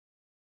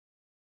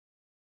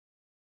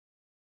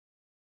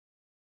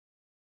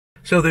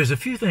So there's a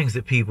few things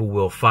that people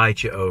will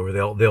fight you over.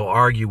 They'll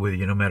argue with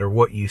you no matter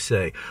what you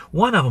say.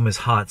 One of them is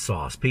hot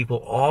sauce. People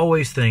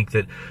always think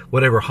that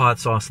whatever hot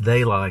sauce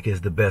they like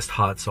is the best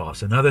hot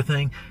sauce. Another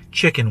thing,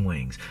 chicken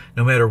wings.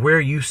 No matter where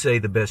you say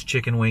the best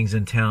chicken wings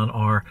in town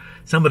are,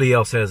 somebody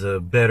else has a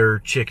better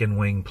chicken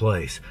wing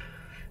place.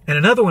 And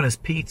another one is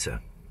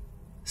pizza.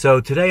 So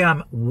today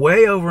I'm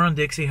way over on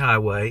Dixie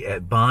Highway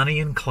at Bonnie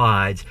and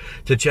Clyde's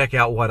to check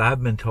out what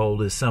I've been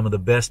told is some of the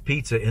best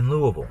pizza in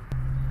Louisville.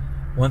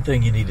 One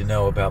thing you need to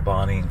know about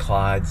Bonnie and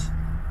Clyde's,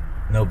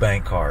 no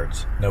bank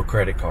cards, no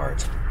credit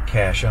cards,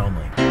 cash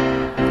only.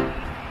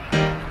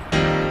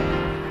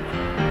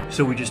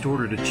 So we just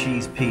ordered a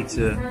cheese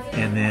pizza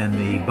and then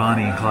the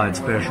Bonnie and Clyde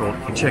special.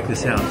 Check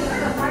this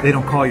out. They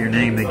don't call your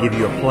name, they give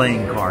you a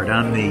playing card.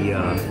 I'm the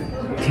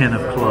 10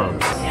 of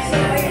clubs.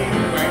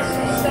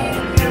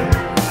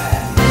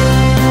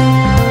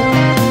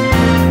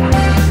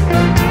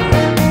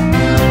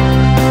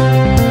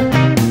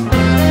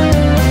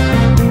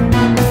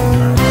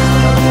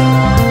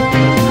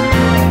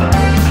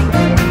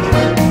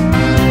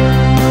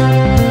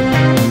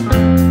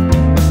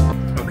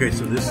 Okay,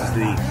 so this is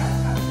the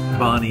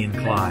Bonnie and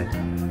Clyde.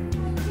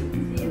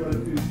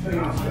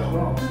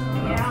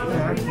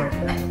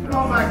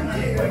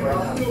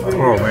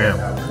 Oh man.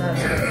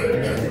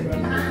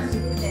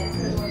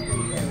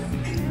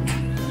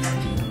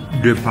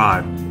 Good pie.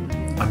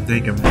 I'm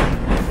thinking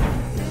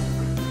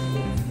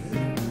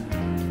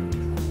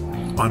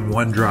on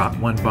one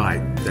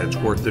bite, that's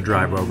worth the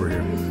drive over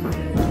here.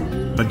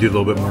 I'll do a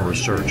little bit more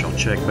research. I'll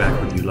check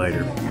back with you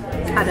later.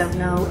 I don't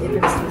know if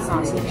it's the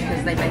sausage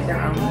because they make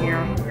their own here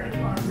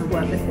or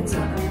what, but it's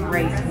a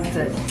great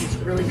pizza. It's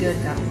really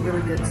good, got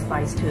really good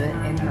spice to it,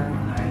 and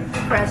the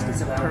crust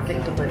is a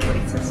perfect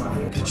delivery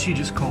system. Did she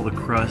just call the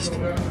crust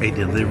a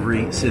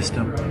delivery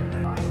system?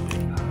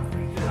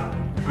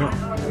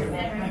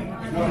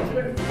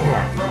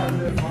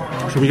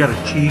 So we got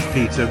a cheese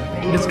pizza.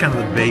 It's kind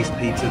of the base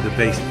pizza, the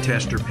base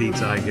tester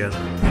pizza, I guess.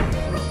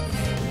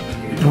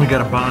 And we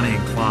got a Bonnie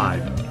and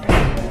Clyde.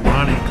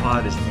 Bonnie and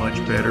Clyde is much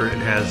better. It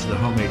has the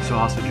homemade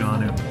sausage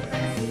on it.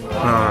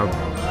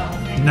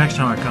 Next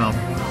time I come,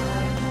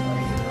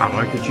 I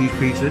like the cheese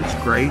pizza. It's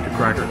great. The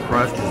cracker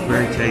crust is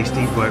very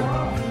tasty, but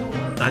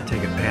I'd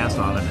take a pass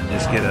on it and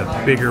just get a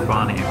bigger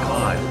Bonnie and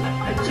Clyde.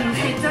 The cheese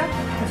pizza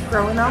is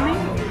growing on me.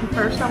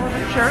 First I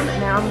wasn't sure, but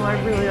now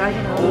I'm really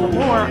liking it a little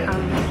more.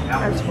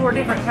 There's 4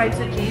 different types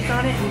of cheese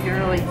on it, and you can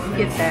really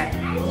get that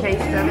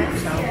taste of it,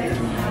 so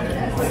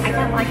I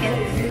kind of like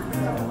it.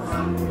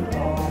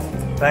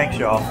 Thanks,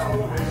 y'all.